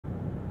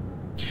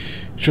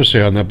Should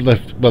say on their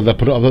well, they'll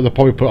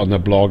probably put it on their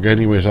blog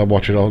anyways. I'll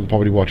watch it on,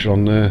 probably watch it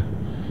on there.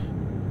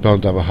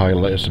 Bound to have a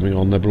highlight or something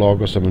on their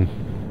blog or something.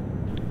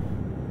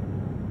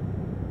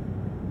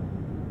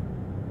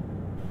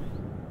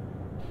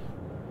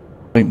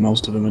 I think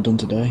most of them are done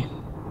today,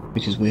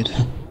 which is weird.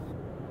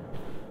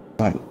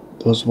 Like,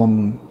 there was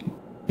one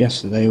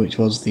yesterday, which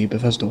was the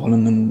Bethesda one,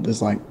 and then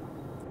there's like,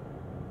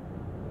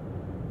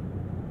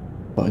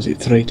 what is it,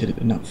 3 today,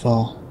 not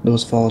 4. There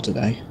was 4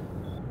 today.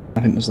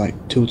 I think there's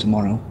like 2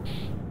 tomorrow,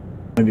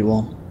 maybe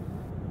 1.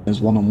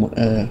 There's one on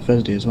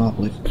Thursday as well, I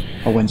believe,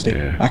 or Wednesday.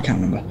 Yeah. I can't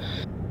remember.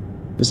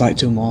 There's like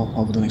 2 more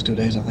over the next 2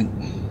 days, I think.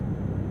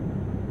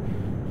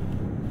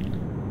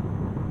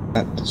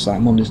 It's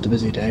like Monday's the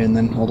busy day, and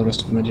then all the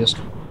rest of them are just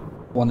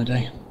 1 a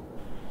day.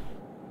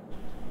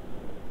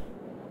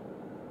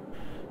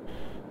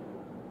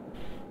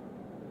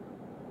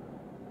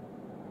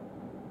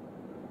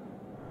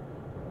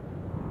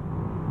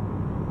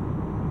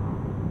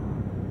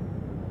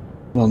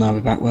 Well, now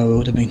we're back where we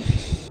would have been.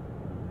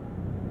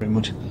 Pretty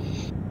much.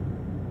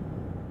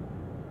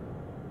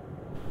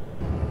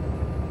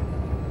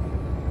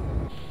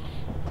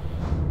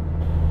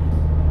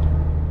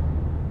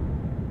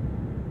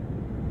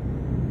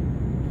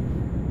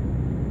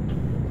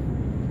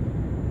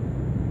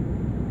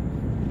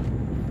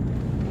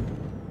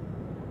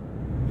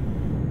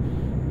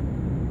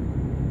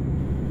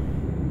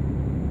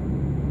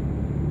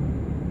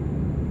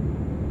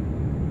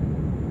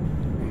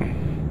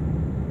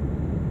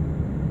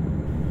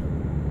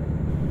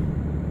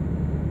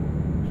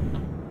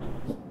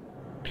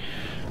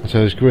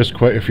 So there's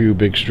quite a few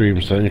big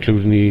streams there,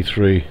 including the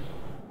E3.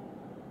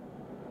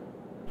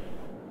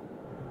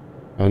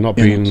 I've not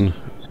been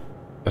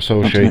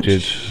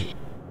associated.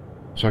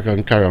 So I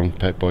can carry on,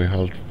 Pet Boy.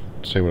 I'll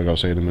say what I gotta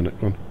say in a minute.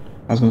 Go on.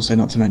 I was going to say,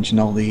 not to mention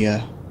all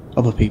the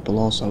other people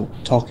also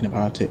talking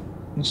about it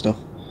and stuff.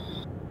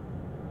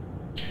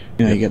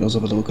 You know, you get those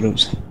other little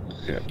groups.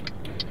 Yeah.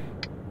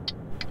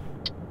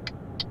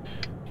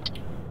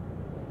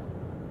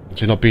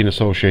 So not being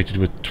associated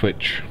with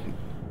Twitch,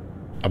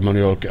 I'm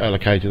only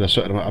allocated a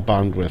certain amount of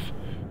bandwidth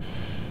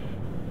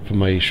for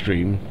my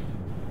stream,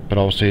 but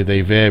obviously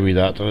they vary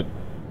that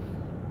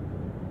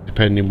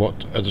depending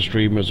what other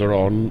streamers are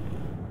on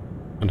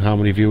and how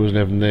many viewers and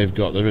everything they've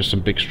got. There is some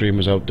big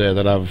streamers out there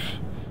that have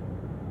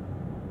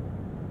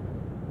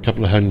a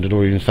couple of hundred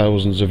or even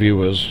thousands of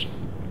viewers,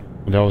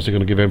 and they're obviously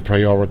going to give them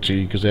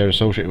priority because they're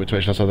associated with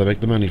Twitch. That's how they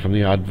make the money, from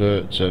the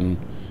adverts and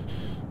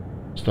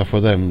stuff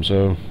with them.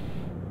 So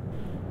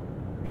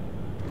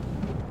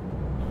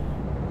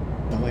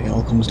That way it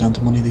all comes down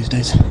to money these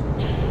days.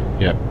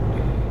 yeah,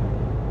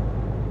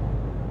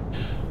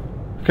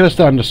 I can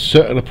understand a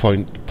certain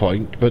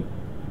point, but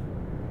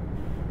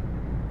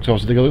so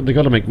obviously they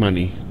got to make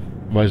money,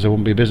 otherwise there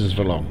won't be a business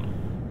for long.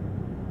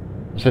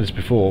 I said this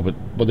before, but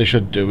what they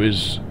should do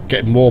is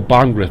get more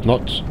bandwidth,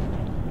 not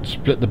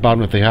split the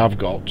bandwidth they have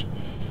got,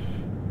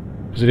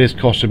 because it is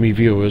costing me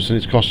viewers and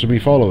it's costing me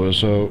followers.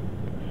 So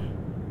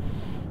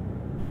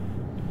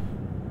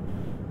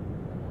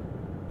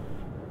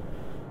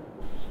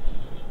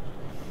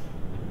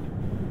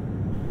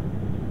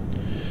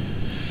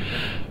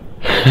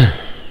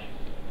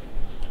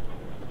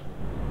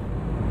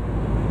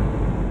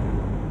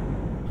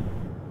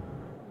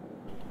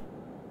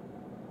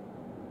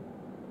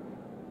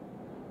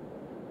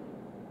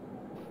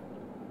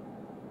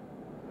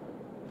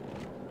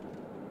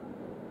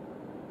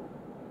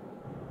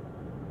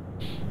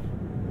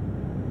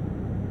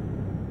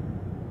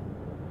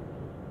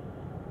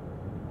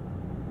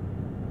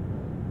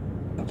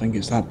I think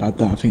it's that bad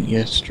that I think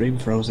your stream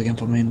froze again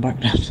for me in the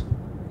background.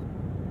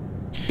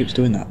 Keeps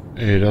doing that.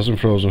 it hasn't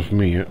frozen for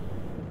me yet,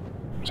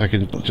 so I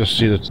can just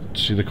see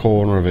the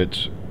corner of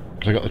it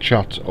because I got the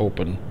chat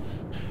open.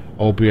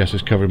 OBS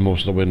is covering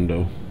most of the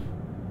window,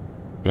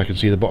 but I can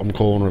see the bottom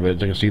corner of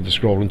it. I can see the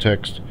scrolling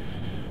text.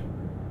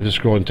 If the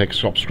scrolling text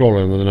stops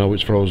scrolling, then I know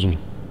it's frozen.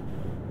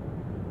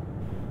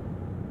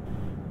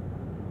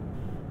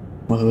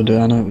 What they were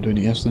doing, I know they were doing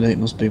it yesterday. It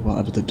must be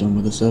whatever they've done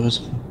with the servers.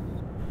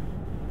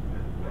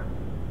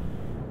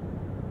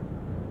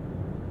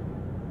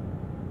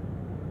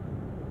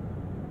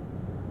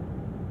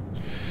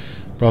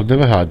 But I've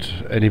never had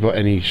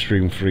any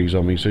stream freeze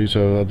on me, so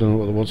I don't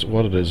know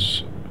what it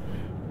is.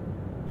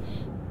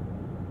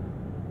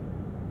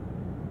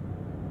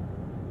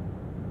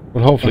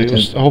 But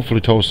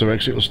hopefully Toaster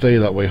X, it'll stay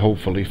that way.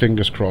 Hopefully,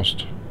 fingers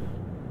crossed.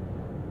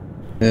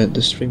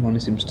 The stream only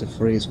seems to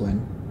freeze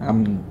when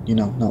I'm, you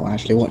know, not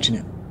actually watching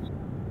it.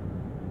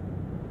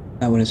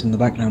 Not when it's in the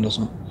background or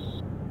something.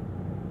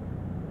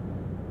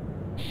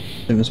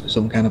 There must be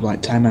some kind of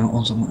like timeout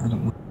or something. I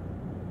don't know.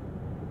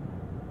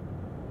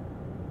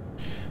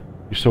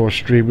 You saw a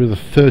stream with a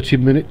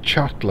 30-minute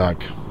chat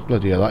lag.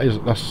 Bloody hell,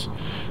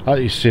 that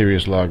is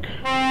serious lag.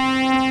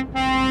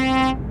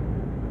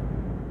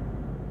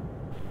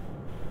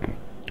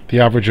 The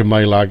average of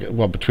my lag,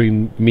 well,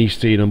 between me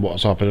seeing and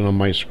what's happening on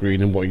my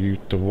screen and what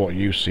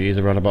you see, is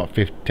around about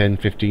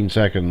 10-15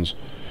 seconds.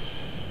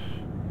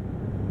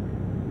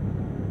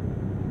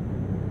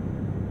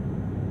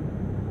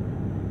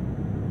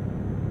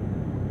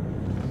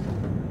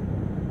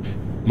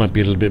 Might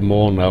be a little bit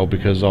more now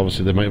because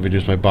obviously they might have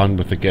reduced my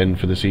bandwidth again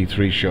for the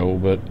C3 show,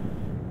 but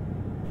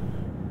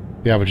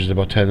the average is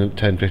about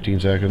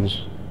 10-15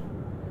 seconds.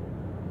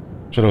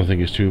 So I don't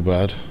think it's too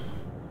bad.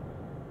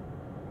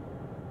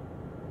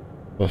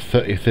 But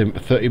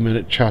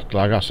 30-minute chat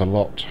lag, that's a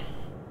lot.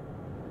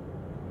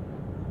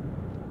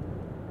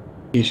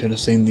 You should have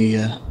seen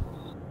the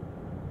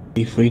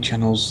free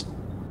channels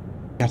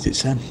at it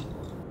sent.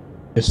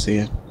 Just see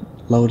a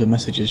load of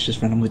messages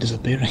just randomly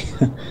disappearing.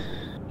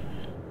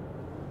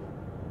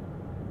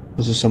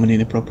 Because there's so many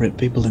inappropriate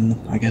people in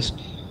them, I guess.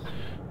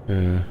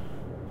 Yeah.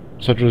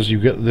 Such as you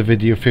get the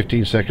video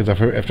 15 seconds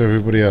after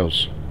everybody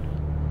else.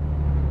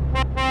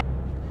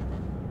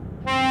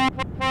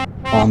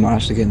 Oh, I'm not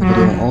actually getting the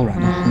video at all right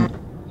now.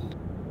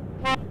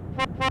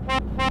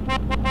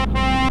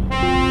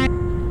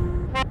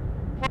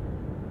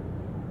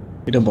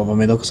 It don't bother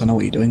me though, because I know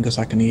what you're doing, because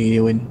I can hear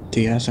you in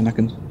TS and I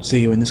can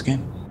see you in this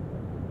game.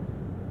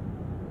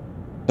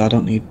 So I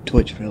don't need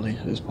Twitch really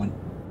at this point.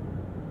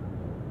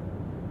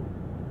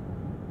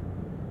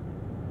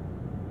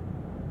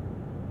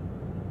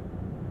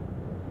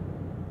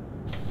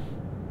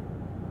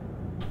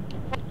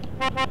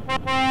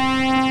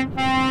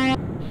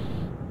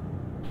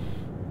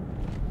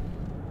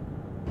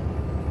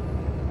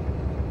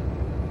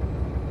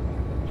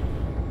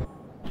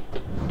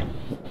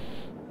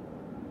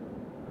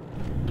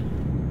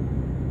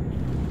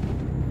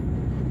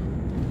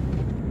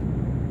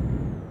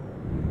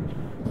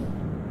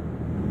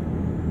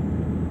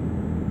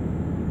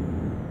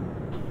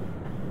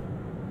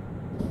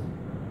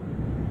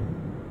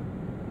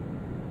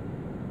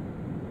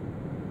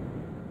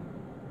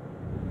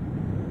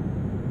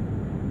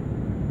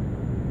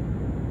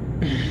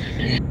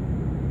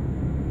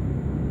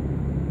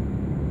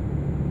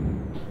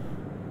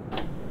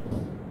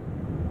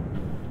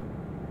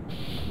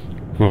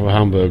 Well, a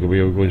hamburger,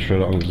 we were going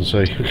straight on and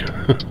say.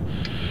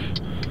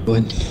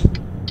 Going.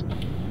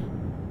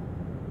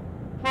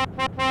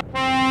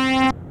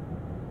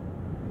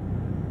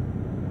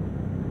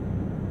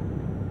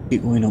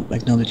 Keep going up,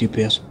 ignore the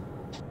GPS.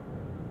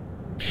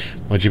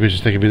 My GPS is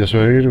taking me this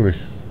way anyway.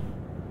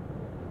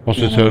 What's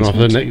the turn off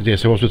the next? Yeah,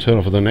 so what's the turn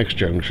off of the next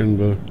junction?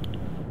 But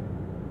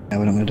yeah,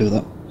 we're not going to do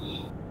that.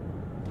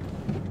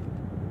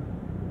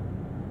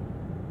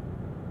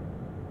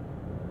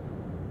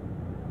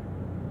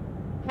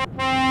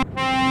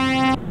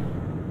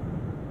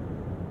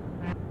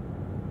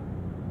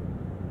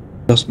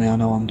 Trust me, I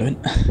know what I'm doing.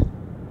 I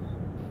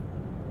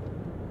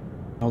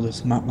know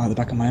this map like the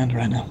back of my hand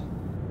right now.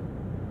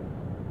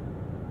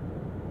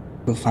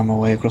 We'll find my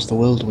way across the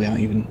world without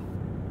even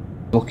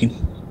looking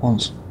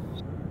once.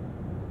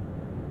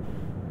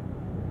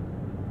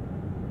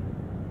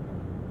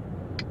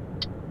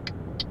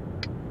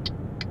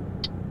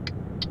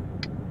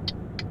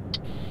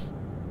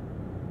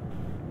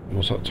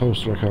 what's that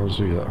toaster? I can't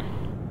see that.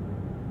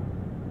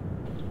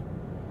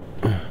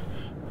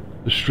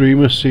 The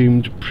streamer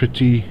seemed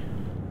pretty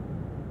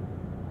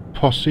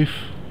positive.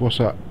 What's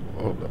that?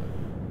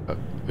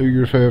 Who are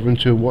you referring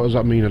to? What does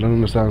that mean? I don't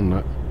understand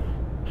that.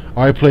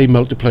 I play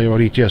multiplayer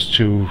on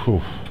ETS2.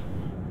 Oh.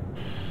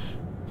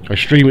 I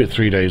stream it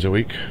 3 days a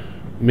week,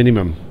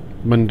 minimum.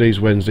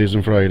 Mondays, Wednesdays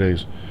and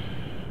Fridays.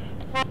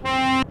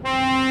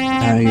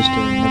 I used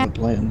to never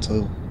play it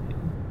until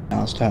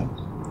last time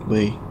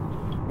we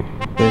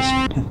this.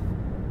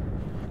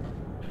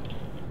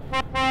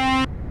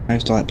 I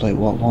used to like play it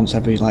once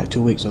every like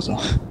 2 weeks or so.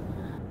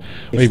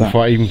 Even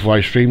before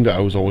I streamed it, I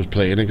was always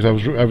playing it because I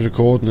was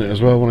recording it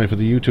as well when I for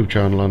the YouTube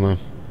channel, and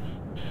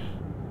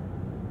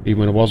even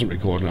when I wasn't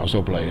recording it, I was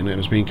still playing it. It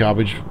was being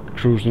cabbage,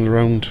 cruising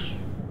around,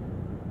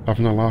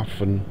 having a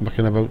laugh and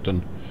mucking about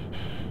and.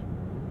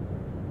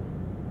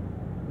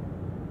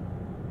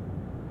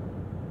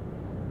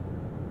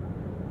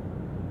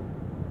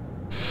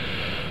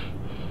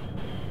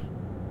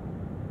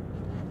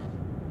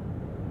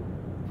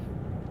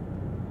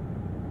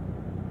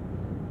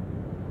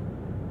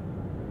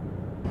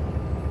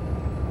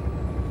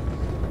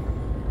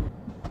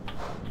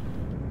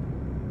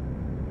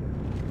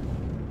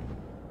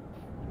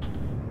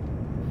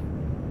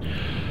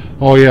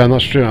 Oh yeah, and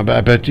that's true.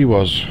 I bet he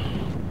was.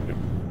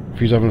 If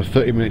he's having a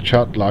 30-minute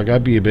chat lag,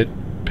 I'd be a bit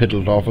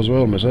piddled off as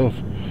well myself.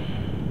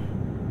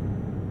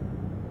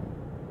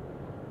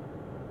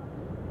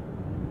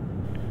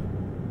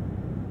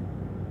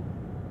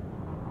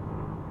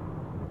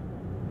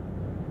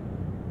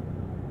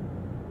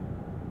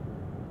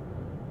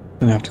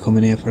 Gonna have to come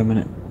in here for a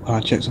minute while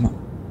I check something.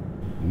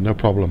 No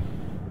problem.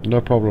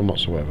 No problem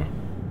whatsoever.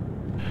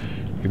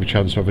 Give me a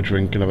chance to have a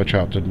drink and have a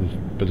chat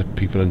with the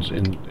people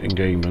in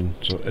game and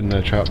so in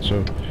their chat,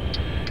 so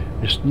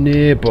it's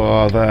no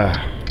bother.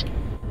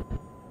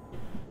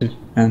 I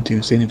haven't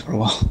even seen him for a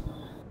while.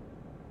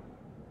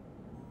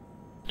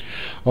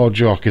 Oh,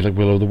 Jock is like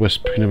Will o' the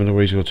Wisp, you never know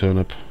where he's going to turn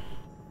up.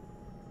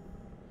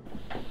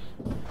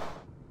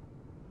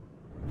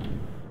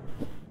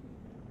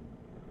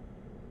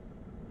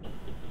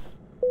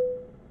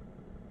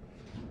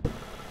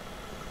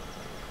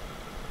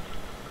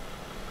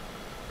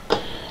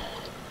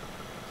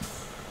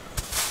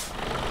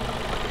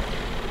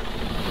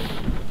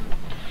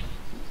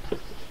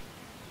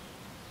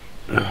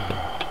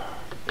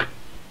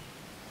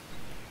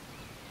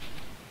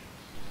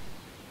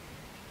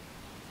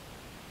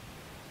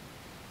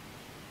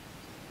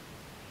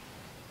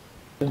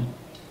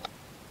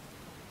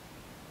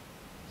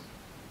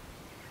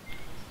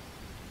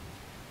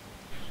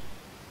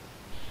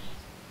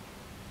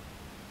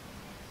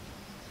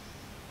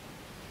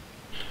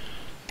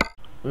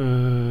 I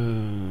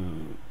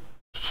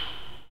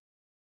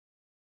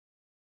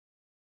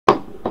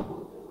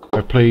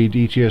played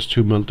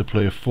ETS2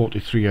 multiplayer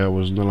 43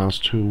 hours in the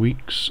last 2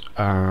 weeks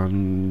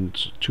and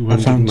I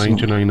found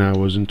 299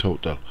 hours in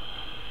total.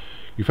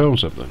 You found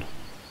something?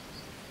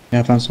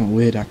 Yeah, I found something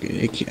weird. I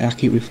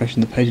keep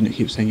refreshing the page and it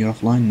keeps saying you're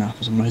offline now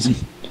for some reason.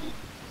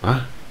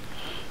 Huh?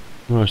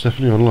 No, it's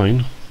definitely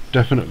online.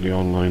 Definitely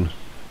online.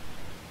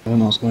 I don't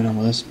know what's going on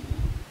with this.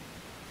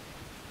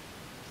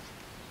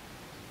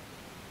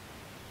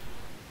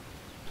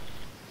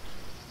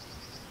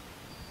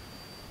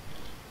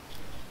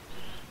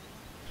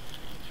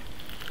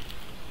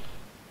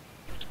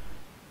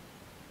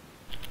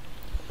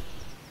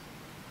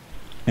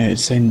 Yeah,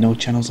 it's saying no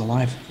channels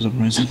alive for some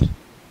reason.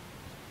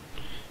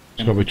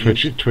 It's probably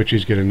Twitch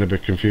is getting a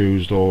bit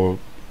confused or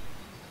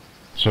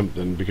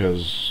something,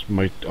 because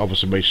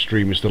obviously my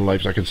stream is still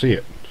live, so I can see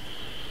it.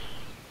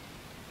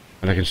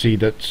 And I can see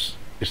that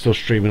it's still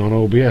streaming on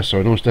OBS, so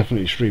I know it's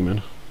definitely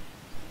streaming.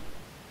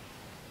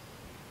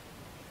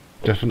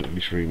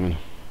 Definitely streaming.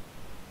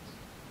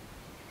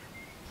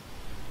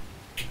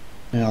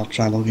 Yeah, I'll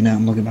try logging out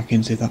and logging back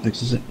in, see if that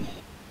fixes it.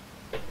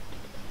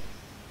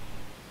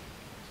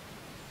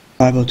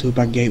 502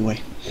 bad gateway.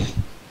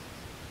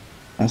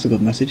 That's a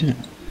good message, isn't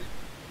it?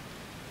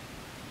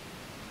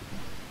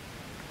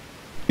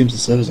 Seems the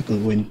servers are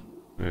going to win.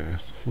 Yeah,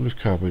 I wonder if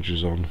Cabbage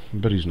is on. I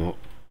bet he's not.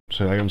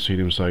 So I haven't seen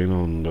him sign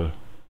on, but...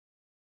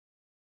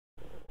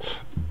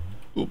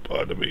 Oh,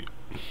 pardon me.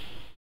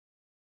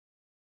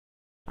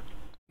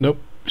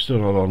 Nope, still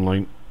not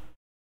online.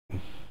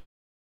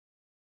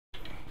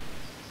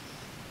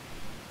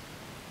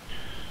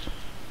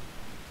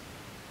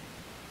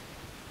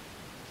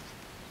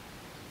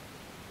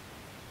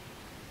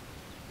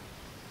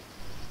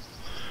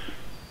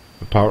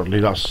 Apparently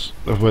that's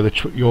where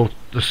the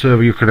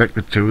server you're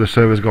connected to, the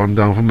server's gone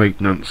down for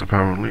maintenance,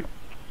 apparently.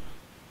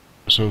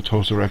 So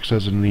Toaster X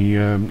says in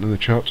the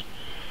chat.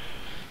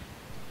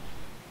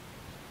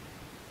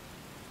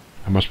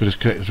 I must be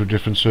disconnected to a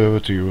different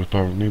server to you,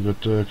 apparently, but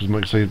because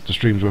like I say, the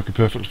stream's working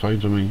perfectly fine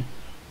for me.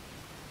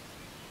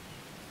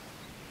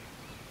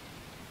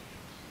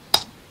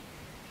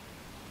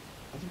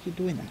 I think you're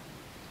doing that.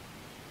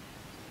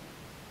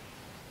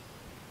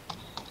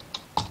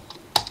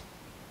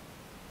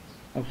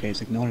 Okay,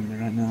 it's ignoring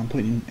me right now. I'm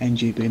putting in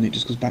NGB and it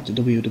just goes back to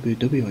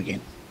www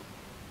again.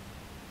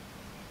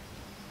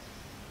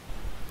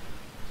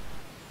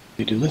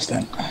 You do this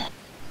then.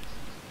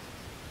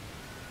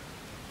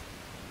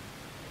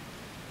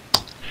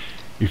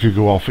 If you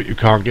go off it, you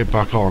can't get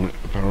back on it,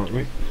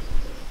 apparently.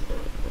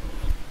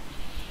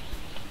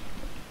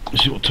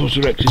 See what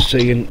Toaster X is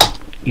saying.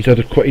 He's had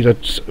a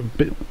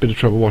bit of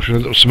trouble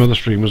watching some other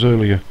streamers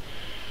earlier.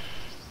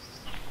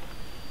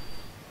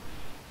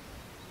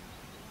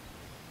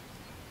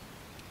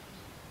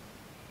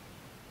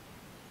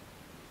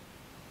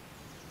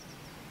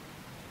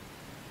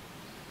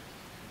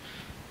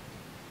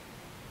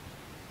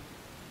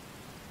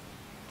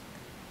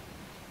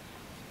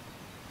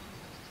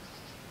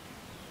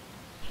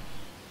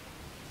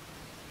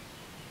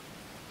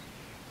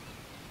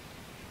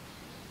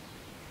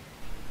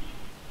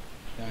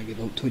 I give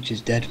up. Twitch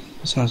is dead,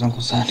 as far as I'm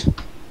concerned.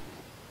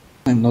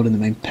 I'm not loading the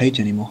main page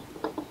anymore.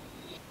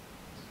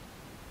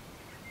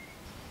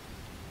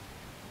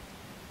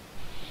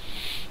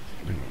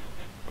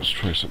 Let's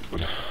try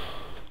something.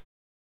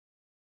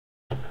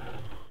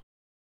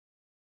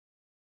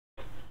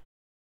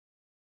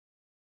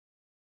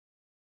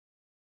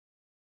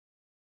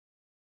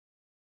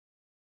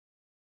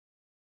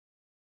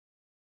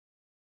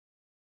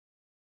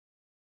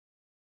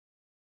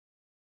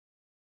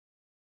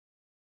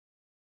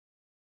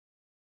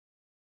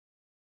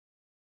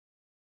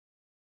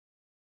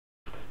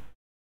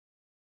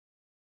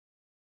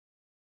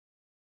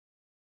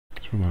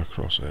 Let's move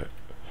across it.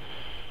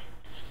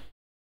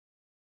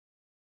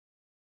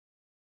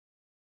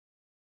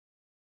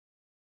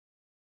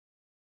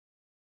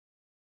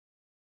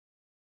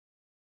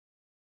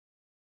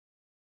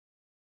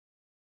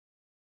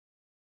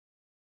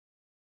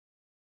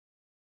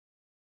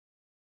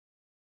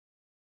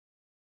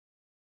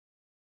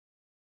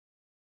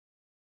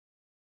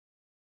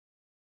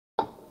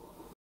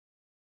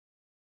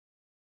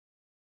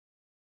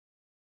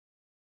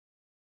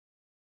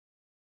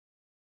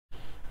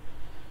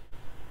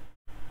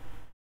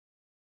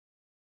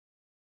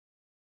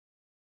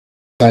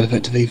 Side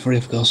effect to V3,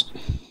 of course.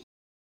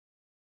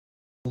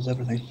 Kills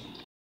everything.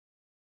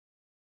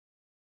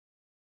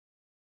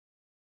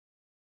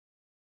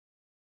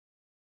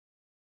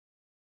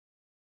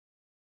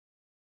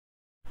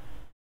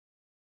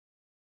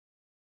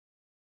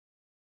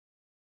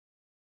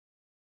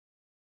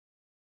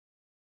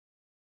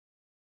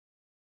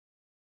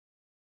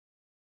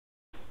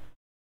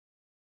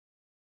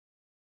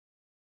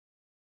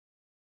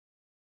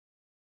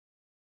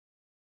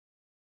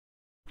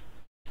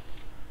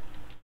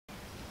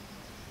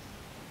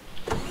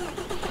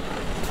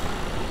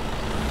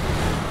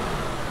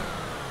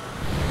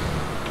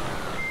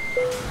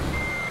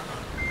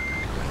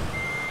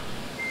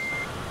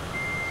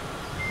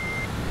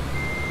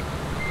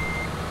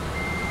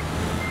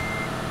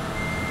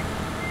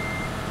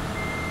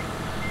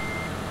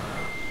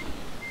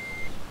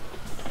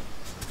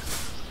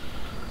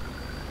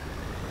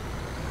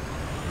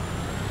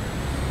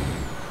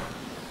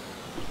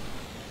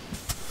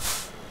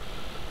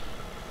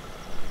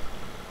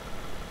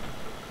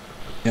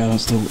 Yeah,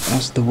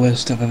 that's the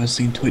worst I've ever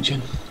seen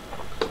twitching.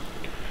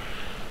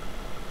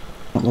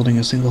 Not loading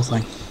a single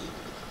thing.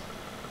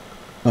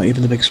 Not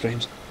even the big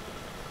streams.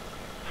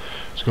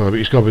 It's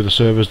gotta be the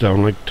servers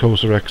down, like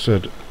Toaster X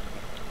said.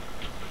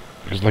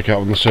 It's like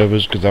out on the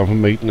servers, because down for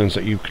maintenance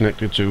that you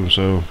connected to,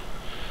 so...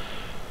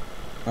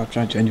 I've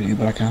tried changing it,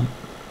 but I can't.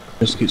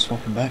 Just keep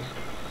swapping back.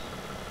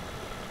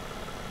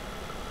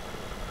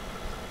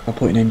 If I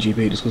put in NGB,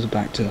 it just goes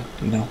back to,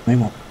 you know, main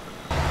one.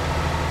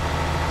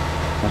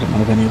 I don't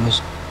know of any of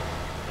us.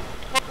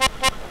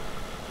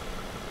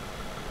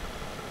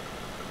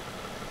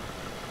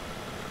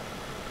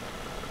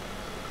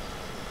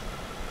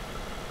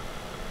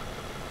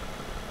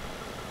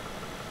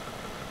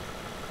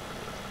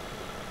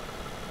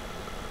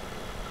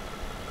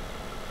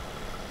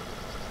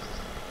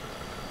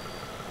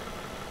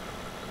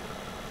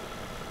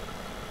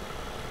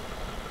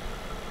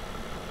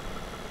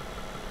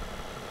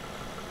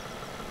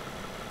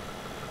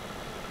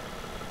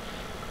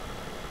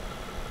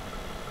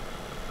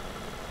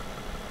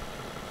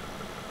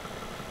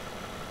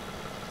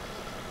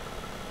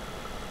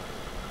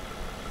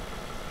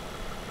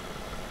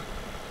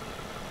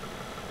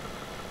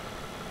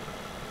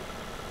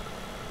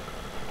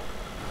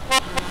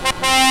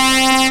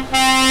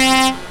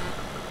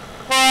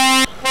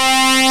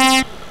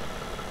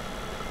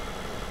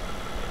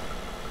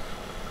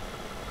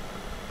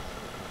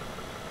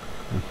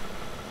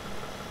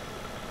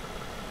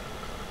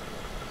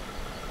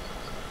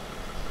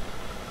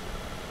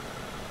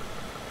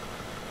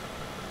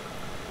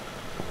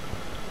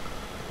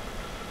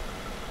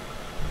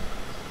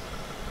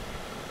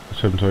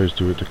 Sometimes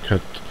do it to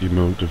cut the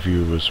amount of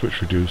viewers,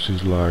 which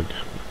reduces lag.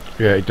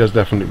 Yeah, it does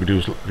definitely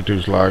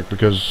reduce lag,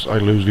 because I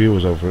lose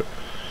viewers over it.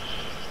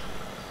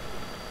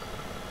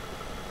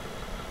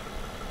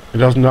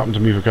 It hasn't happened to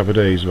me for a couple of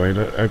days, right?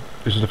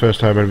 This is the first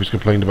time anybody's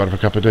complained about it for a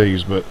couple of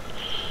days, but...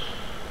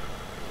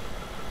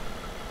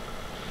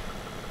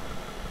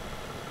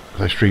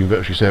 I stream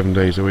virtually 7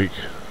 days a week.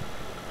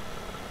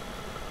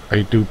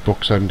 I do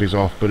book Sundays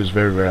off, but it's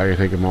very rare I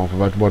take them off. I've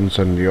had one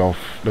Sunday off,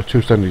 no,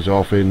 2 Sundays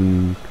off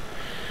in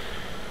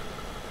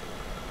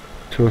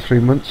 2 or 3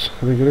 months,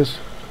 I think it is.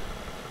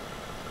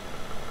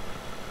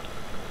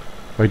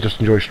 I just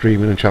enjoy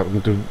streaming and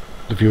chatting to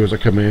the viewers that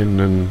come in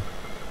and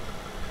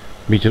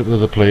meeting up with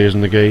other players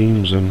in the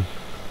games. And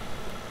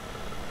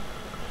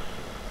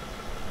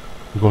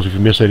of course, if you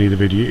miss any of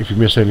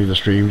the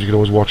streams, you can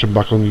always watch them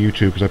back on the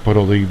YouTube, because I put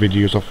all the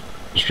videos off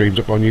the streams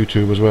up on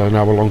YouTube as well, an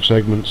hour-long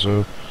segment.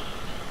 So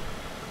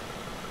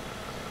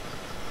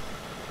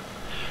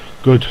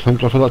good.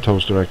 Thank God for that,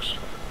 Toaster X.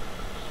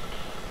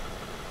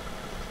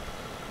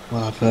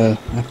 Well, I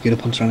have to get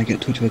up on trying to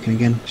get Twitch working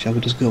again. Shall we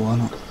just go or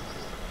not?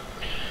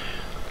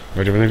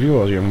 Ready whenever you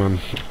are, young man.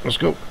 Let's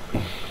go.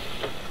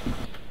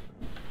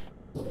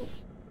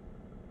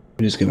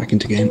 We just get back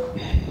into game.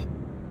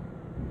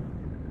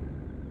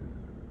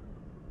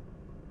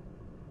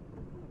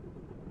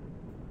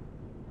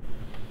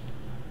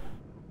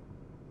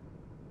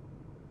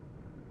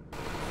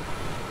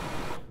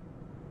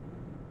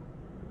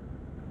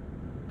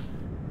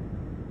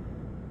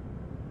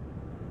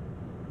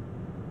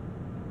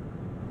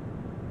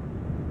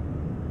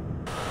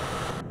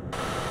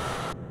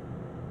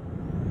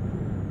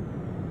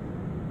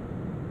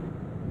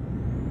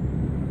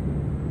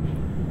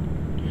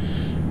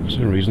 For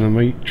some reason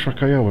my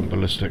truck IO went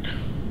ballistic.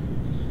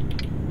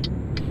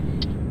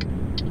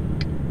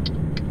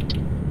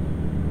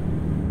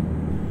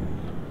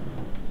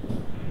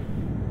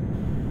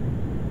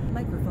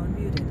 Microphone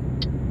muted.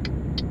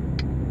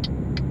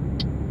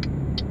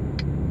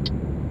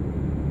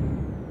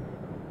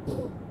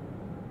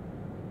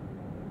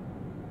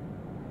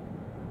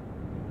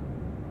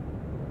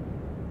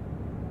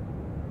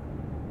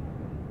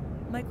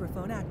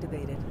 Microphone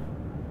activated.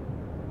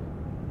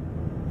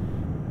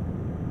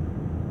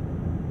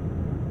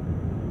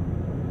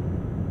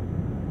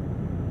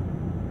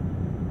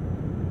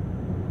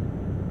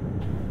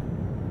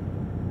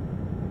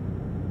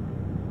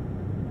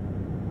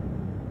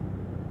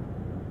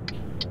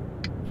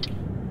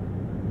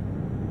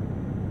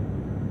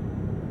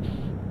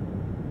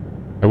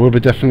 I will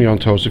be definitely on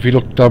toast. If you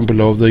look down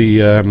below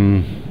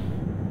the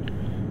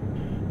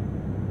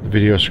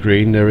video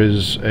screen, there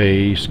is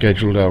a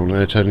schedule down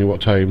there telling you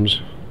what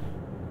times.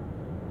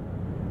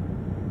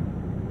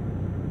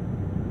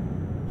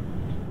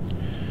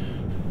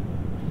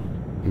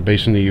 I'm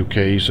based in the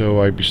UK,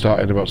 so I'd be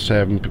starting about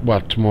 7.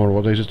 Well, tomorrow.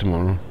 What day is it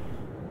tomorrow?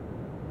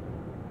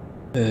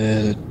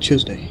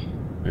 Tuesday.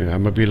 Yeah, I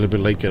might be a little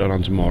bit late getting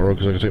on tomorrow,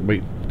 because I got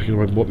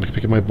to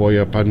picking my boy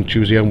up on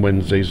Tuesday and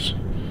Wednesdays.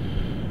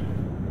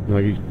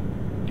 Like,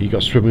 he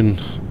got swimming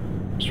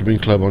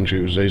club on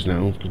Tuesdays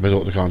now, because my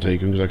daughter can't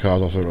take him because our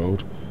car's off the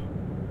road.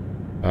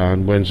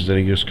 And Wednesdays then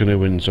he just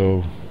canoeing,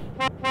 so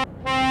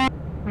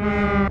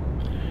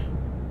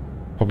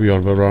probably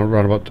on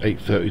around about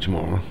 8:30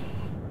 tomorrow.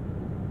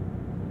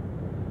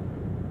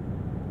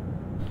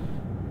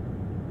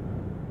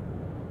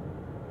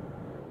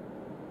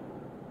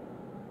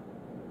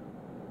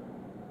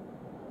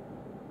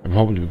 I'm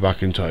hoping to be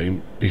back in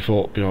time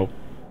before, you know,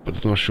 but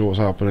I'm not sure what's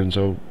happening,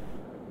 so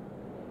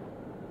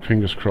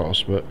fingers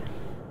crossed, but...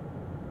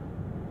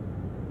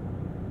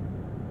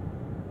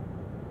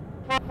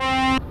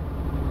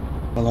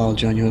 Well, I'll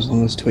join you as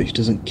long as Twitch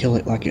doesn't kill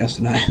it like it has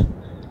tonight.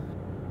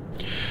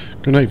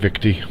 Good night,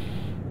 Victy.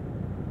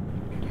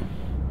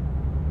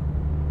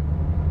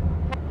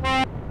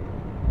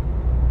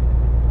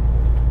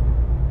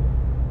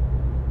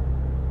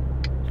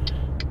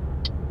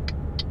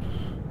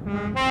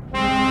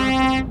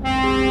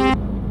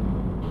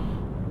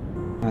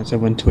 I said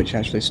when Twitch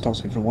actually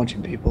stops me from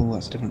watching people,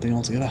 that's a different thing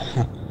altogether.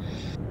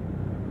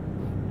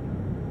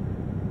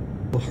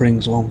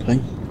 Buffering's one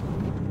thing.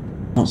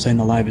 Not saying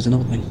the live is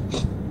another thing.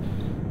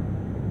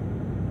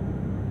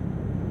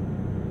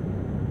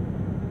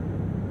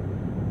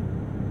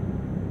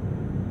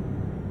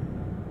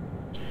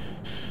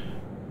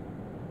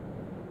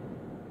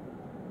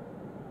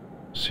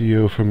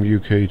 CEO from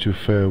UK to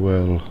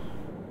farewell.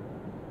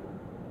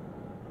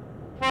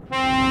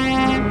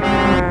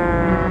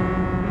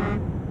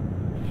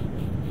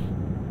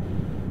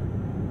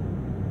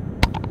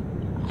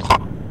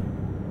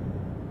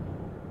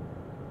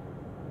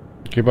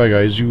 Okay, bye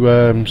guys.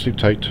 You sleep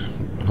tight.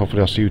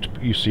 Hopefully I'll see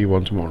you see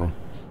one tomorrow.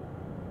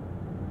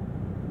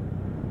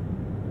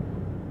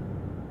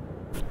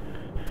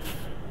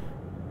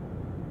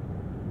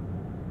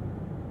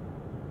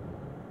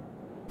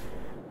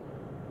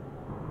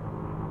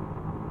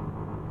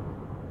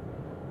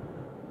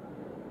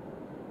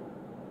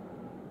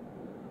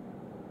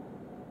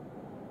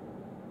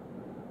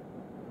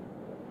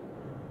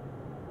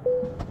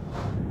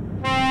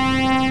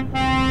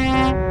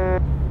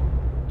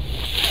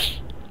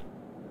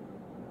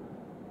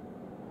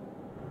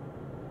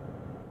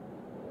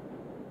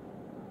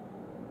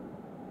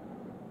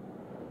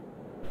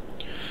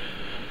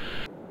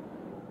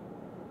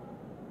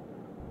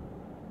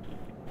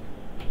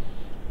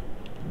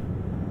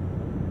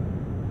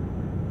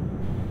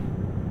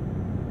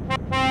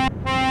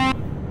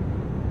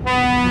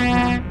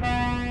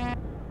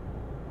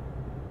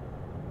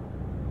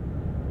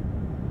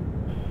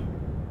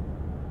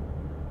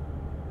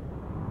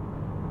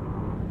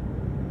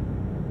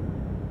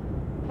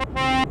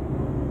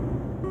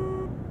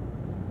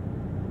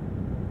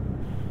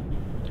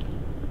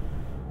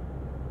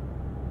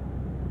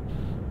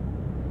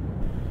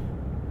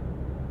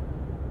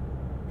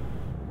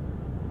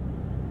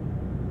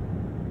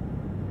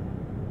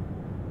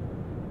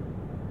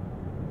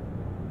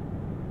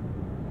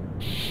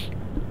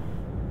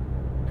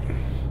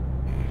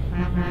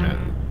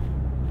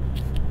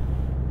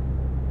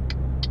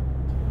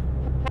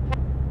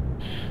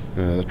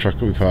 The truck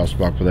that we passed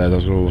back for there,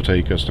 that's going to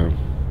overtake us now.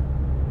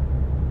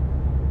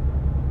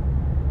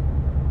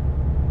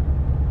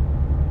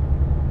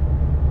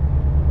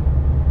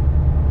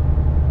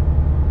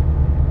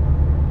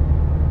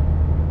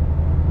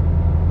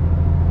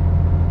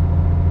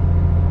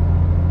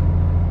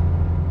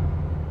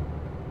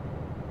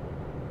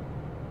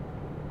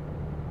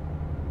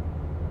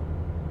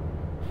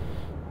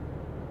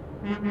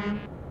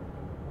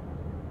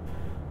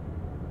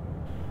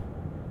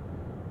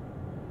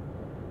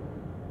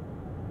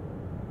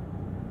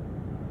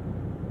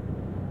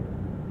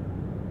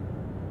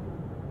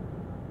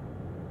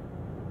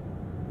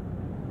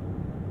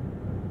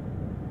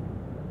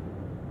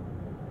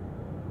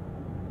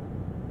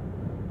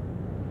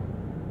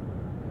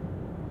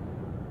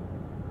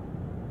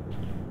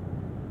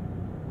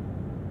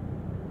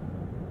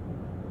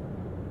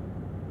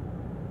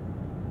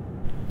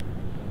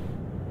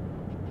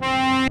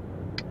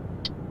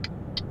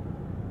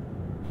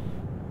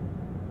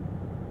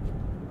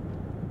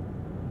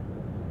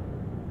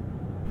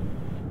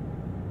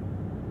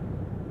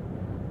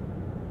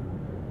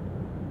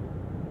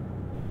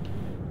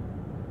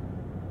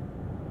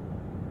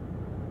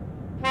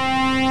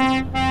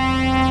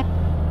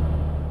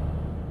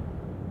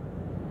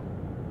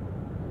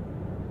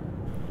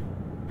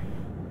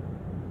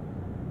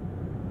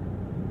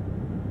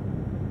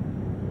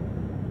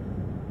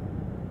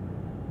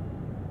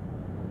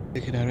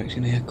 Pick a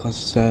direction here,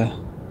 because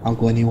I'll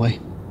go anyway.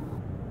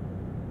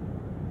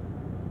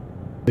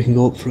 We can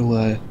go up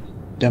through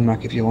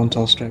Denmark if you want,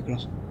 or straight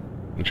across.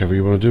 Whichever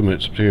you want to do, mate,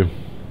 it's up to you.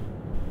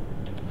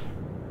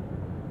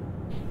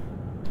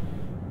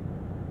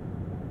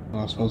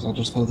 Well, I suppose I'll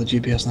just follow the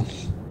GPS then.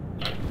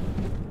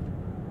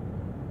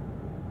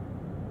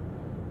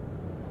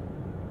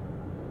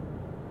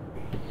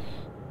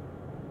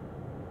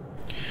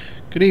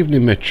 Good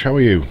evening, Mitch. How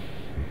are you?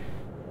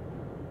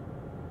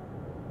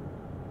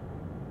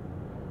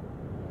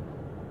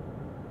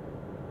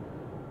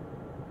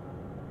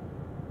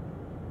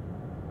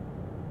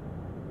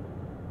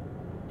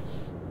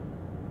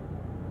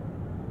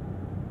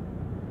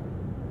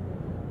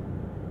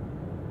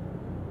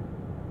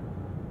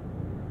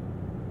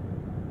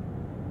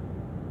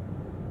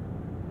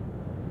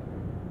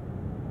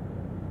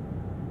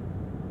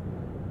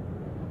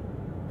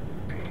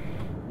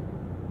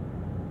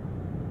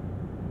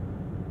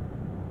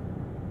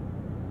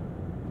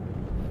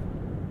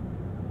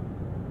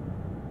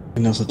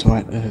 And that's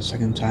the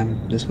second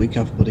time this week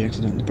I've bloody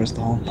accidentally pressed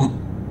the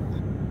horn.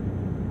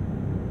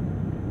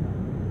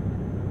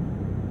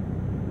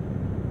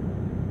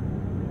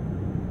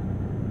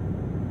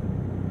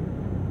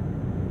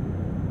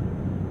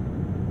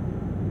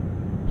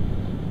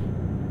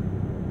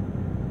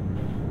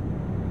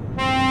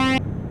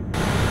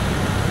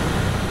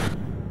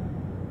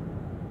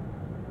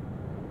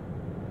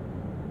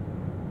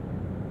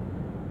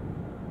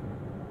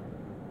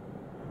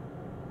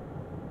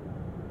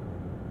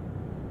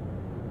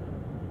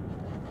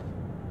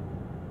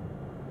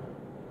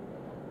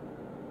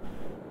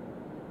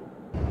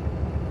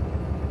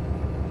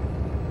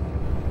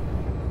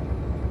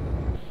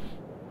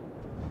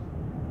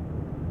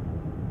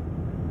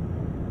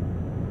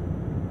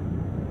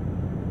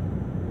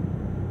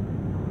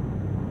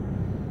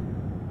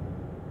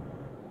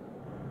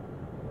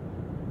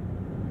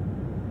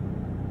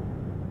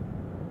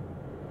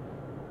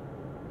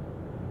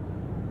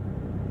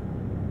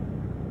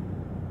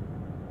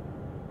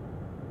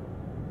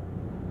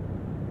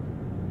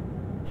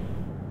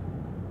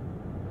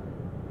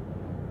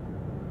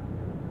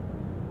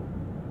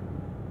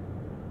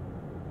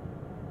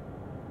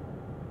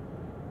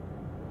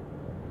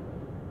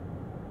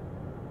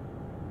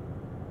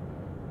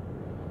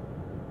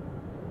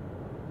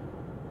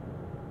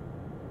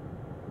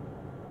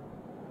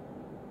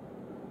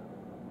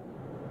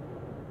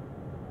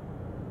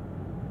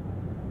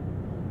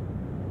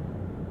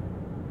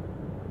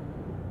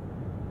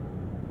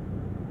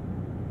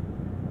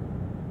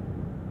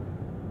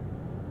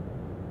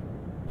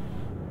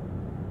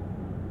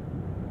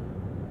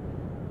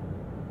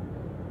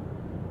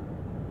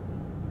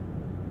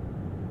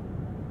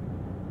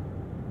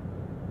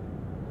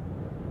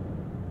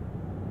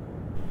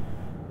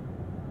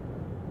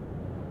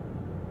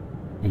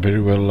 Very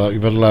well,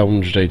 you've had a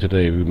lounge day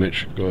today, have you,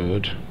 Mitch?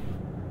 Good.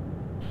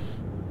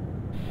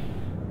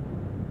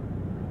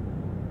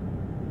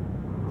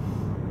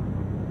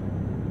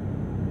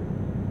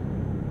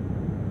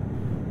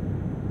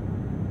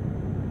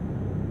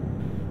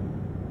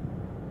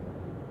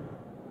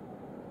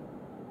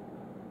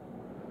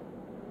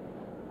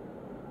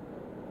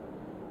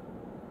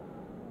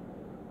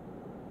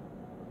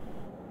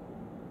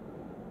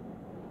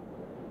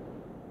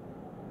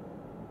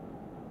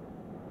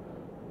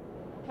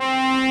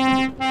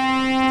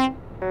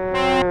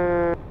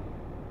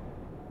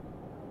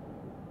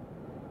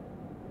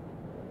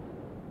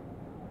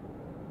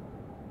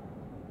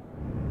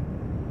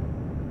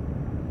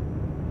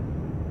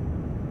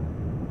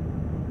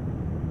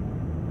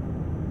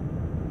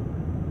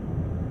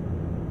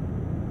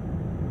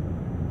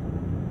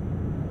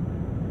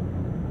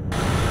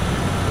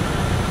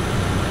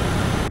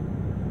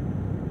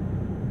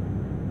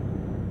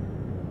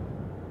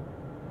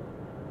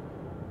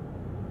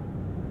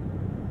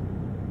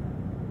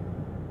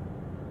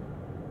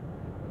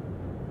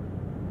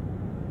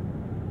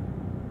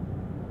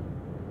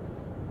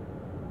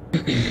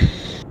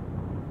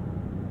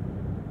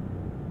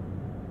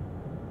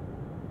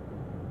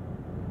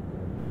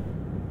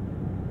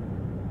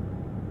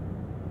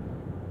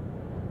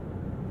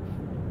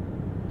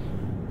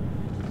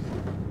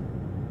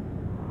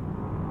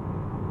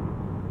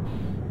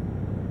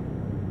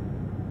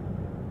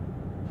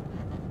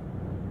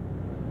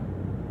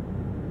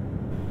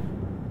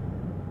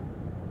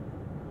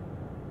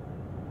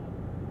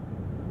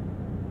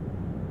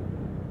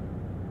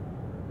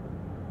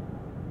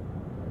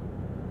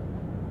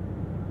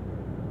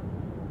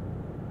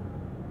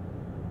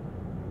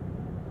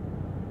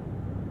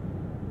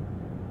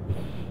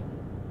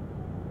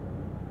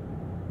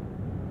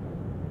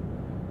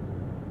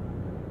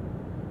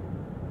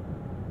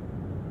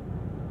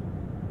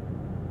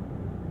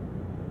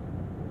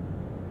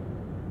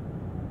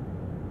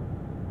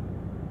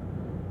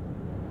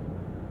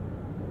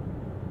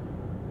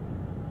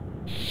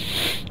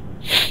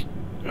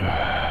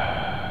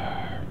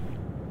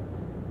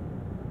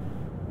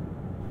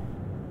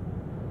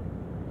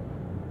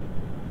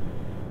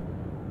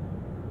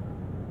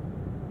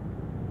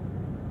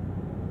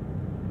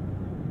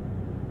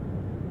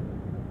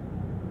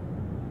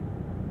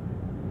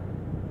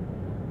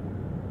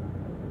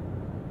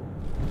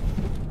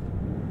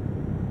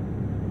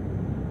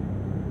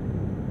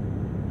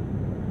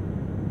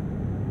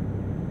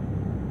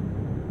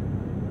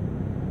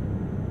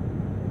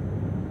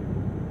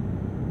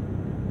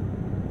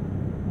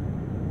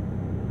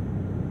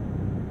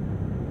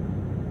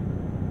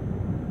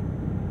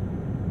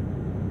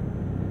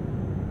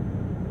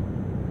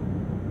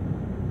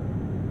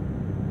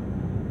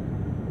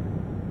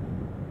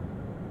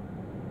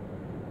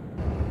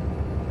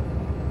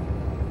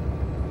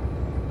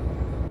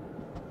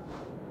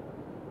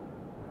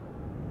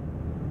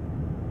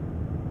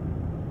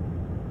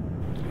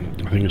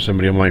 I think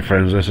somebody on my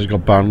friends list has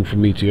got banned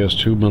from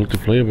ETS2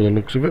 multiplayer by the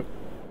looks of it.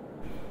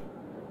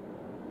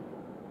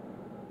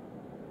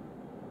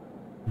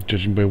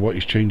 Judging by what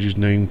he's changed his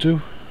name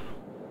to.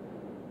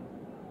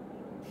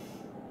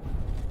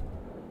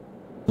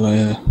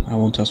 Well, I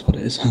won't ask what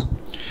it is.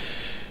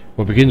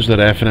 Well, begins with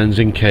F and ends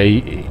in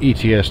K,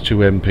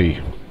 ETS2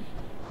 MP.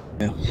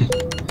 Yeah.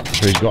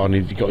 So he's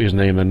got his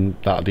name and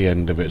that at the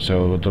end of it,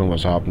 so I don't know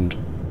what's happened.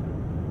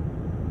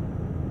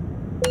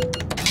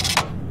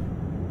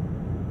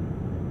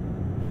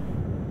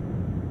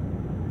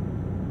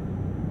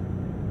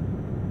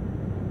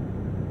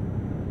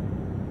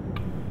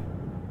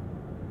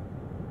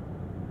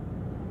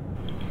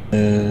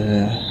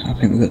 I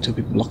think we've got 2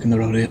 people blocking the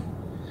road here.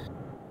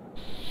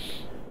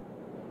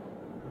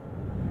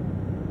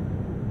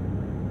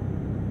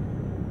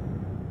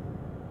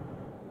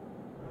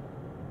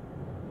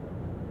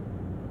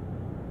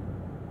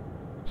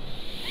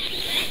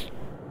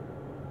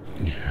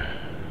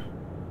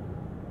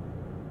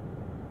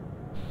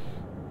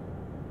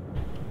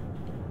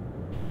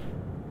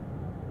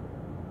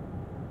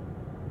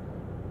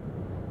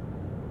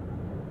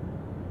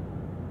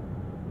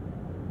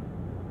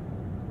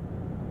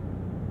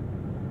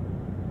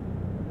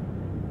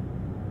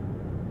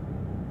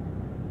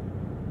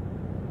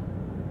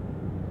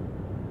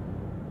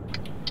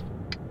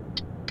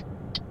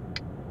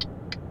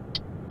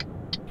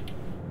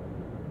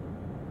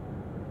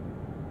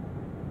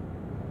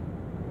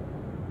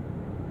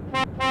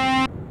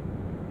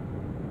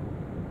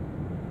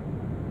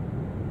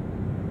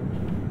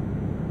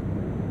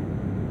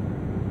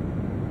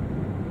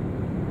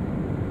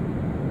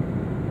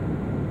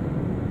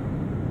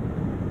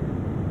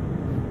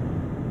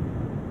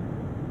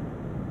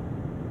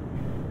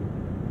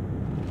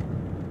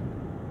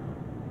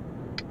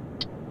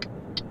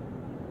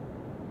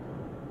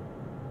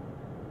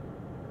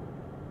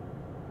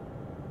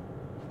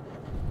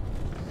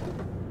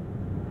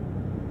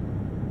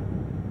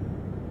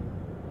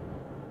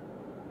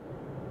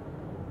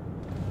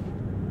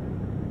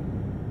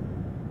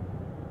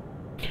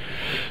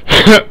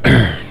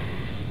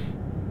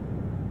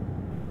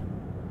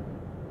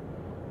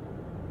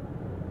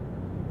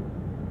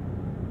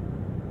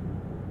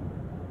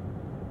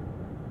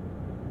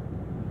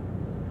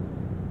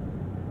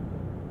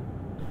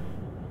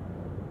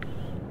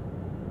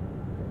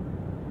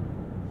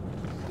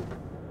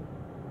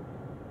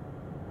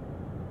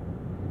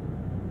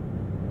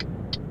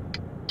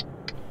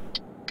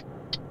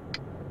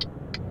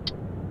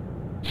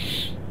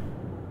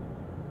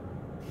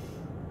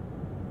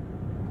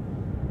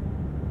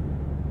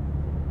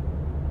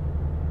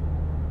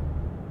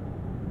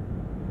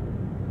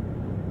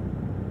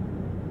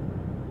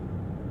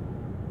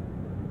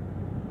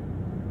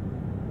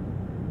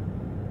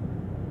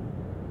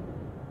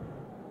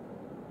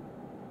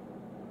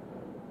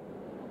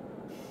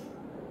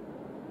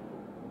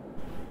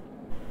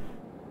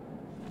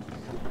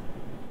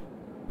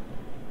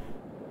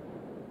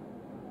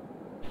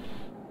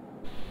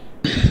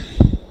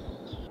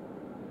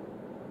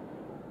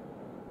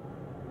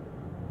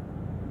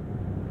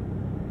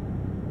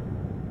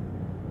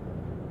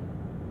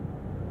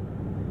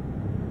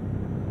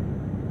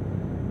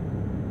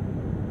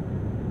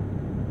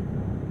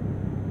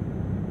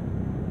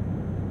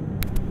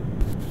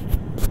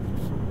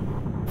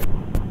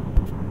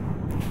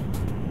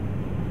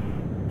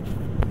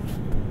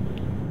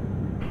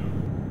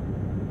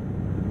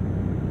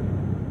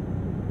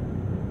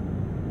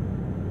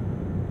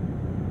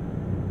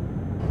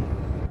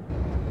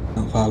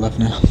 Not far left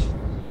now.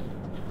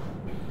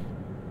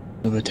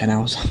 Another 10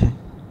 hours.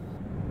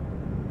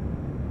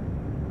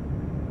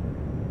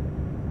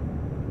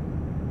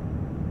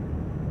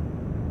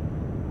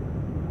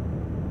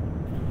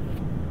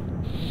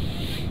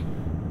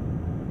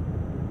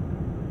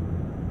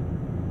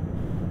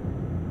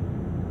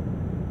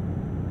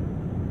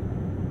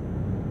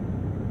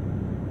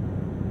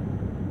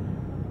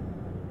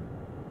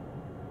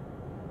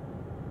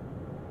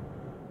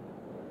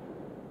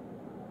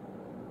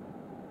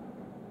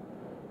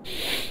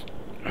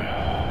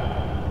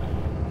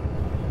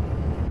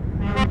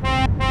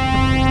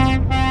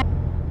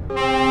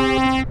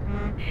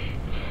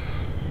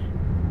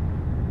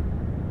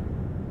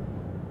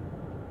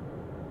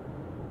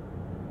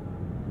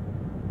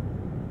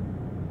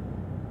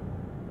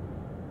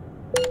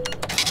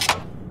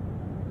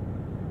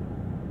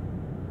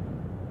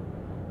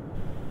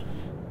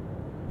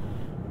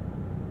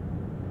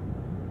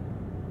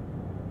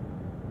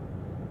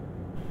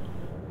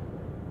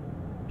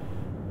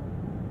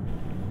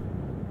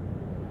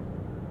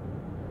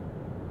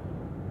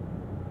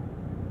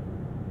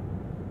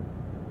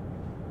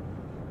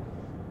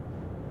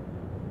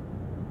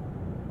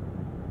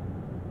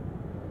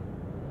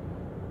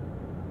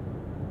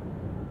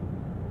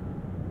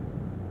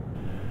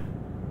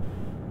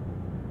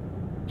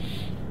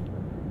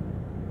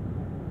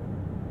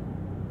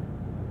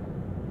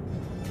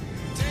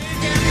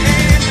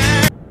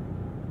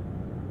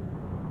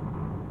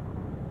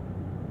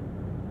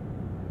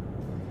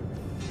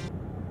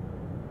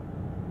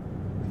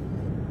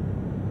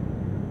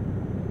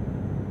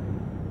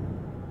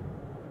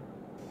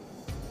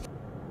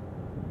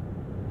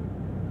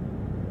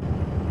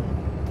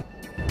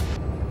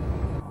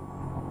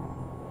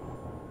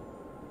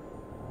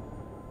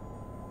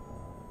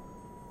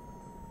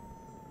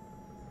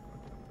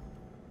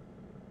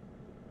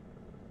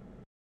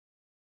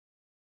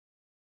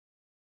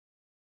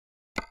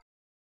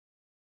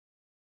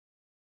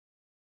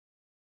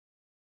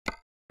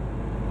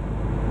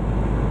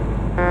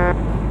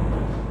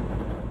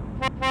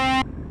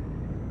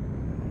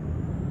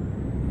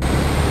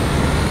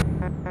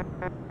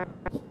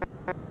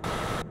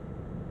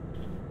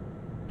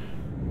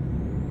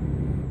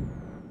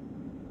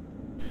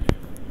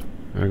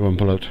 I go and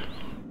pull out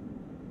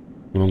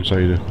alongside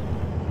you.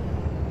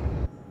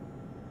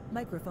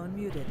 Microphone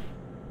muted.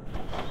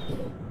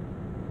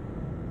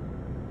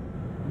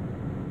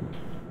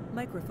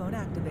 Microphone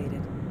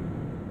activated.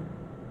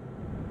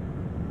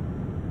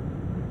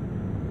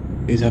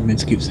 These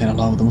admins keep saying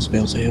hello, they must be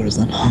able to hear us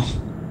then.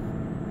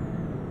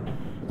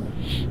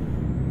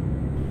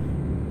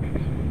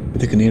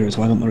 If they can hear us,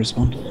 why don't they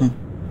respond?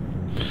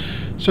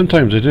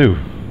 Sometimes I do.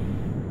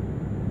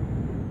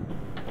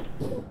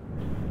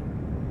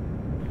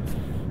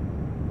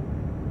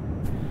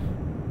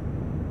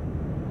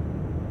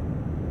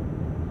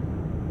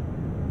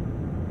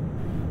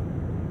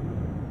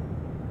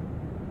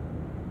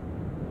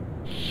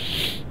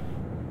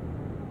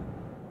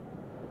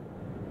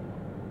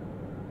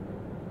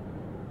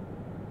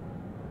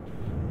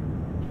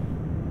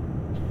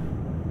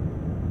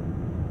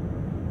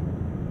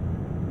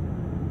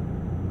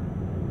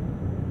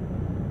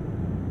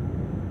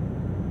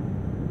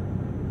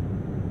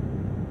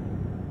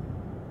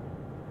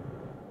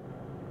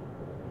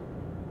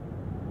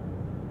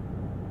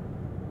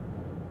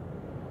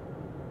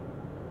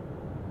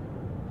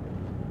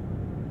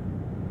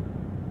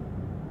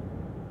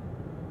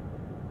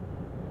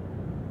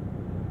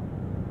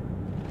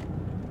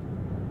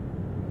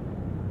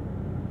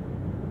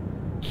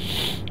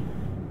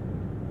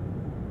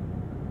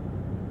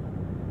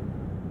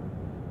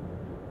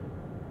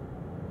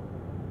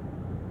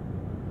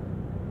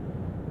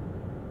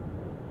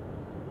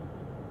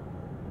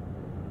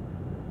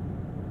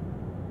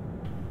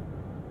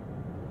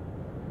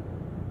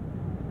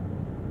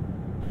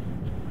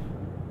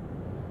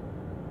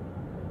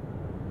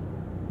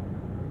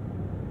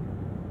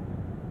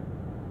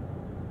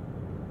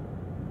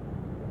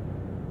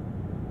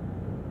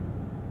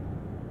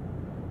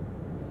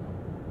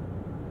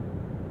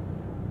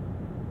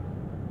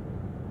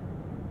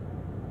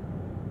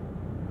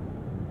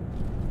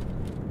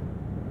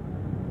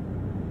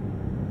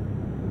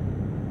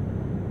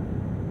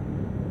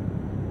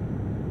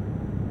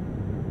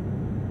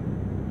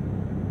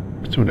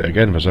 Doing it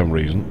again for some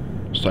reason.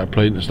 Start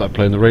playing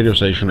the radio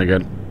station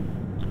again.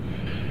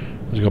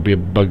 There's got to be a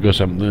bug or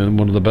something in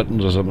one of the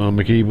buttons or something on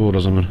my keyboard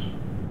or something.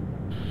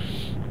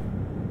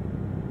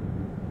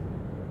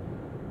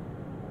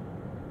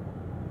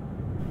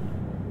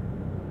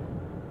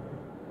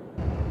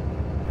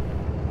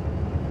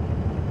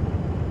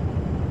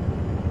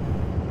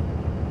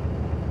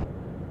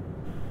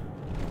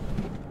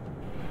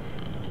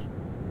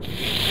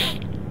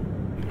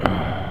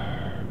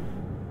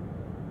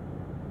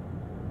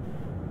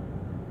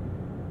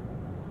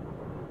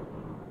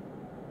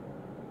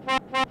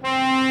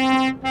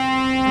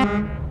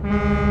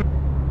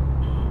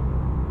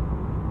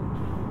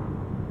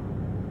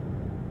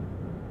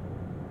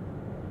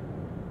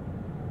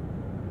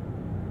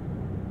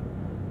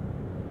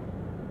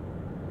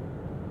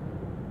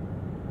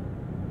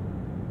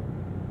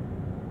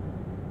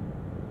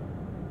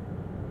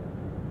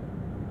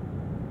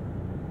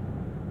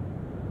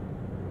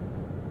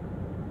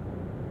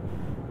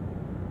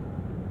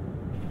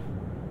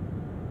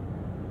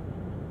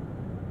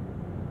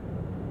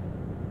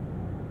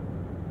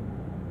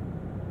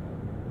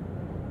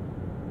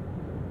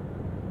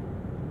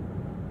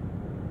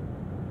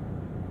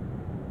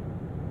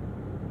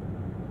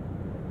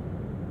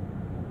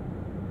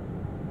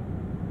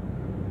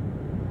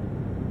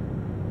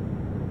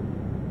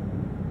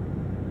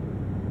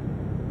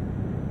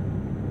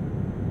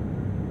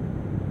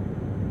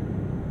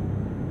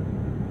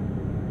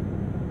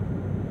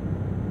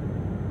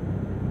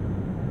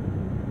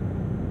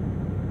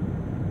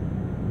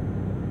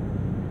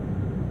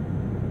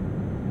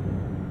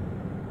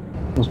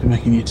 Must be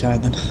making you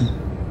tired then.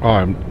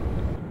 Oh,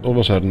 all of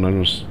a sudden I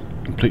was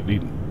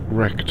completely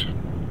wrecked.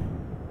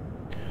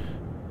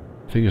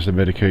 I think it's the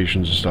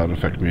medications that starting to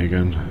affect me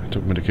again. I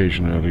took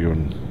medication earlier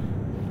and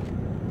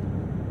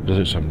it does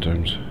it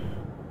sometimes.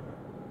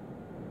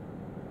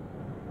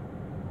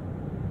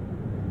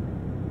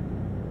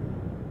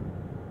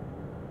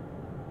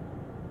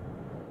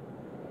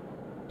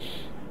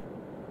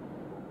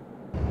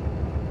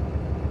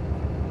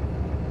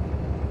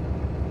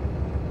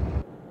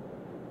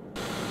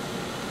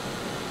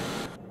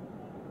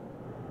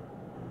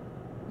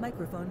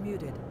 Microphone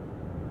muted.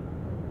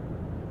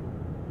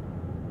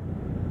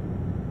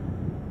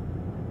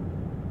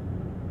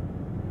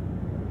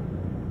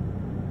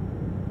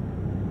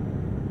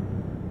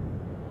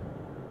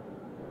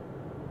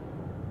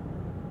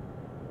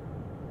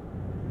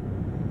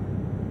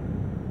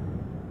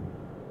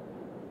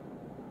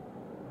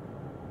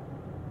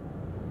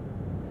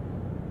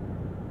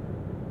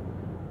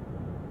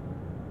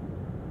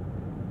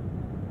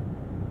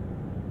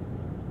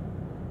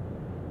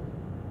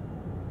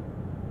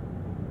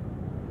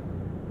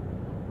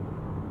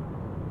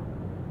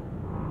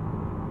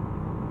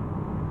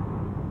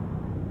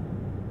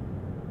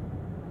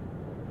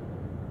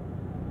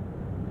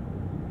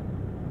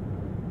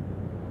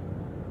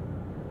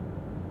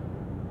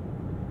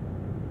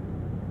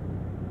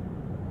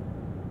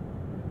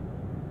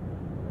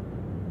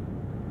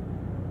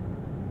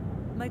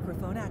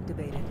 Microphone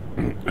activated.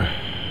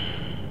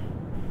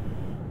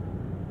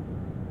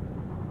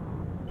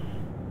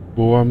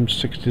 Oh, I'm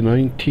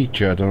 69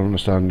 teacher. I don't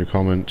understand your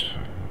comment.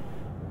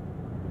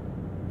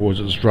 Or was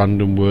it this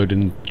random word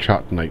in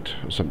chat night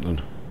or something?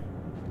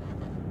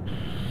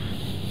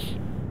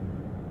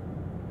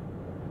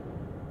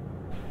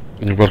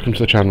 And welcome to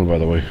the channel, by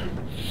the way.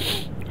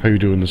 How you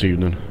doing this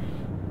evening?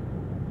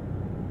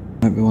 You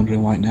might be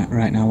wondering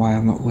right now why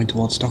I'm not going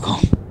towards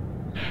Stockholm.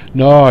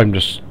 No, I'm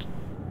just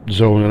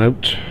zoning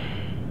out.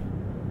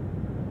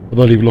 I'm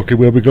not even looking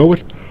where we're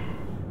going.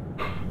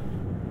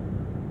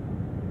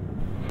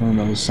 None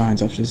of those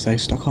signs actually say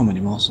Stockholm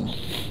anymore, so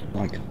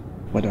like,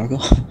 where do I go?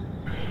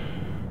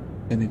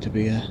 I need to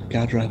be a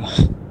car driver.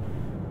 If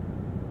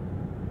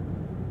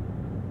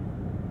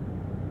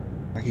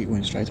I keep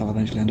going straight, I'll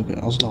eventually end up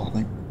at Oslo, I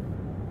think.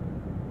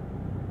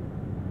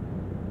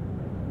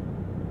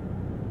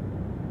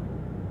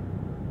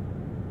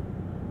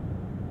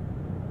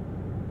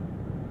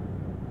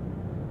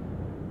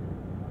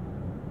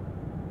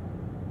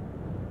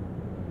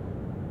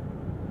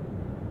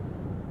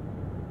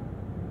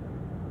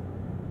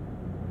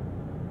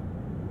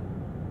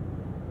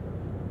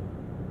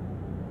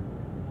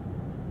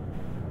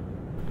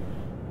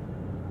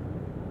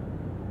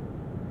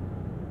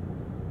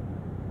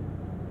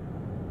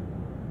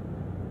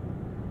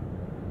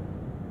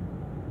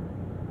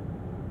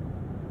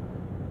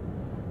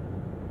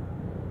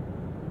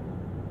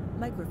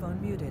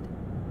 Microphone muted.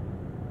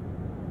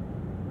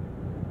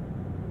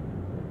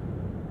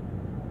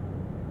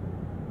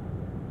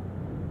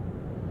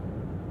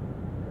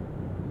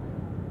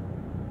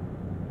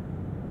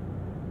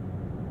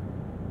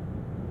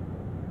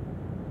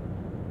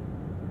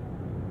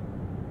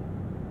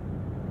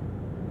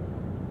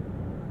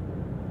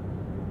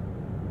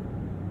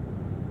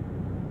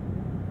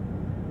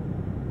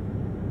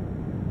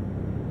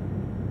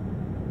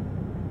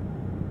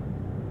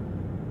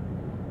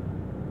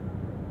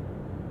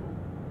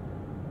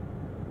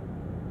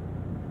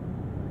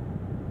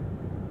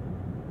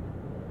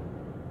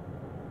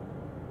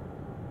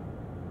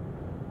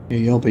 Yeah,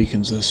 your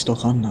beacons are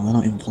stuck on now, they're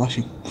not even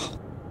flashing.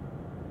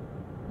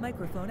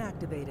 Microphone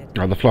activated.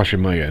 Oh, they're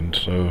flashing my end,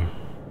 so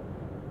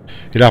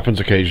it happens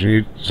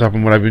occasionally. It's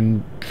happened when I've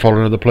been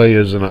following other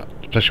players, and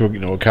especially with, you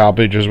know, a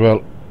garbage as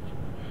well.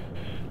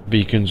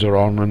 Beacons are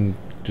on, and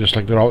just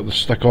like they're out, they're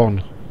stuck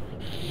on.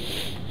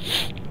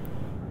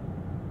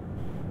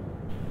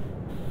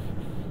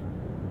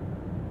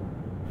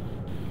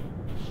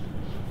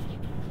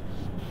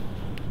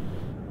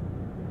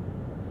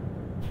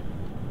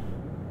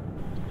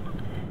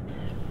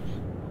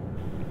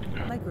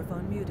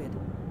 Microphone muted.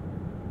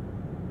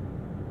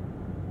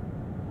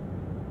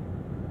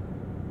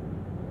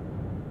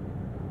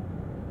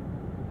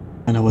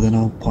 I know where the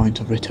no point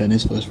of return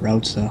is for this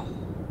route, so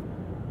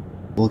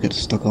we'll get to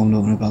Stockholm,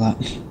 don't worry about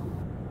that.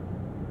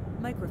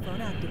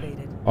 Microphone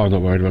activated. I'm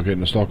not worried about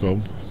getting to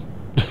Stockholm.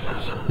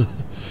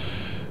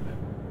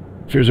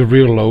 If it was a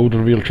real load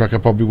and a real track, I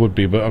probably would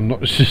be, but I'm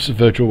not. It's just a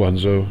virtual one,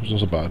 so it's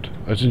not so bad.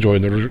 I was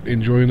enjoying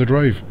the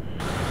drive.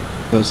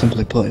 So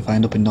simply put, if I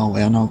end up in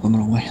Norway, I know I've gone the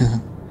wrong way.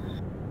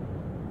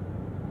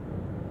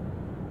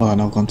 Well, I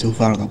know I've gone too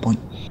far at that point.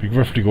 We can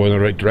roughly go in the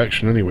right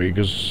direction anyway,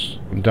 because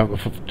I'm down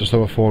to just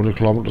over 400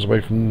 kilometres away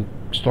from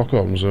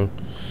Stockholm, so.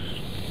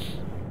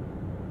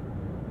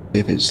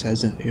 If it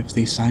says it, if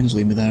these signs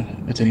lead me there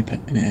at any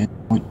point.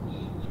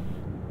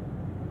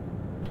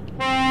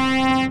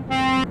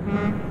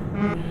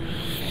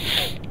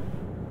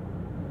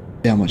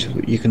 See how much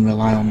you can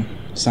rely on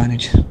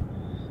signage.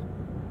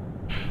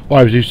 Well,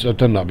 I've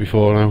done that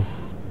before now.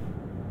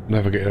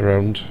 Never get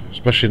around,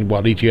 especially in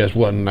what ETS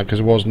one, because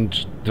it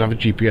didn't have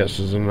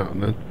GPSs and that.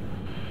 And then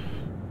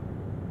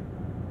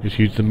just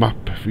use the map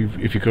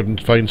if you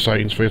couldn't find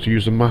signs for you to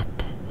use the map.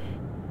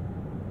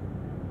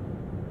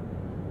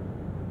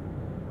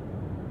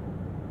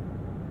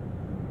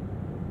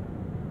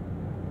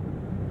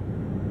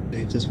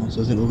 If this one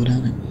says it, we'll go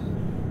down it.